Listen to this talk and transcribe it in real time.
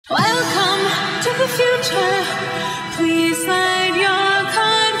Welcome to the future. Please slide your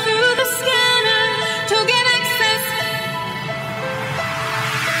card through the scanner to get access.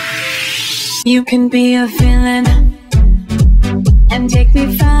 You can be a villain and take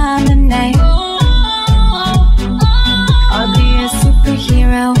me from the night, or be a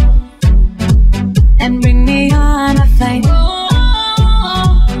superhero and bring me on a flight.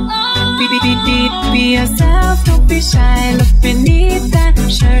 Be yourself, don't be shy. Look beneath that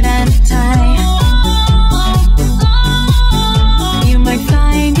shirt and tie. You might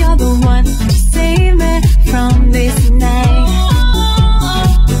find you're the one to save me from this night.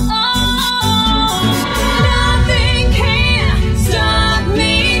 Nothing can stop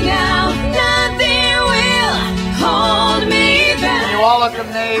me now. Nothing will hold me back. You all look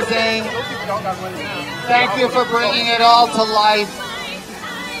amazing. Thank you for bringing it all to life.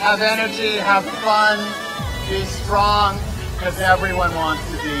 Have energy, have fun, be strong, because everyone wants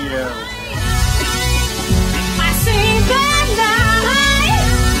to be you. I saved the night.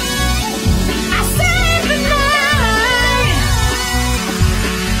 I saved the night.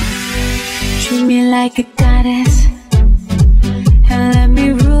 Treat me like a goddess and let me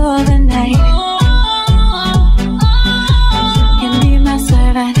rule the night. You can be my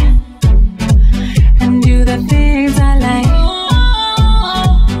servant and do the things I like.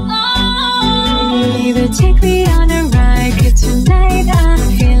 Either take me on a ride, 'cause tonight I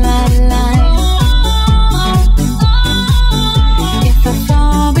feel alive. If I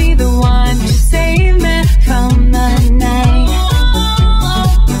fall, be the one to save me from the night.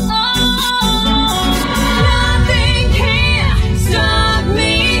 Nothing can stop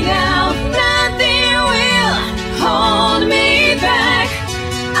me now. Nothing will hold me back.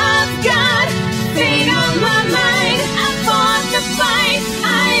 I've got fate on my mind. I fought the fight.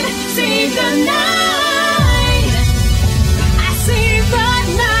 I've saved the night.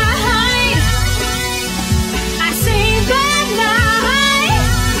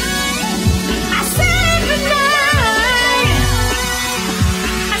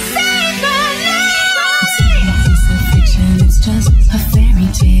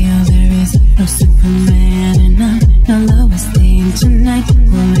 No Superman and I'm no Lois Lane tonight.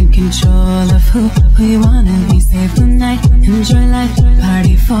 We're in control of who we wanna be. Save the night, enjoy life,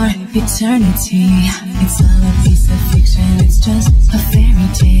 party for eternity. It's all a piece of fiction, it's just a fairy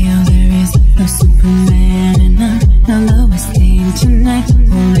tale. There is no Superman and I'm no Lois Lane tonight.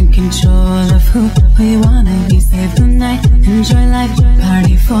 We're in control of who we wanna be. Save the night, enjoy life,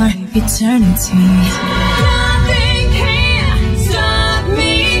 party for eternity.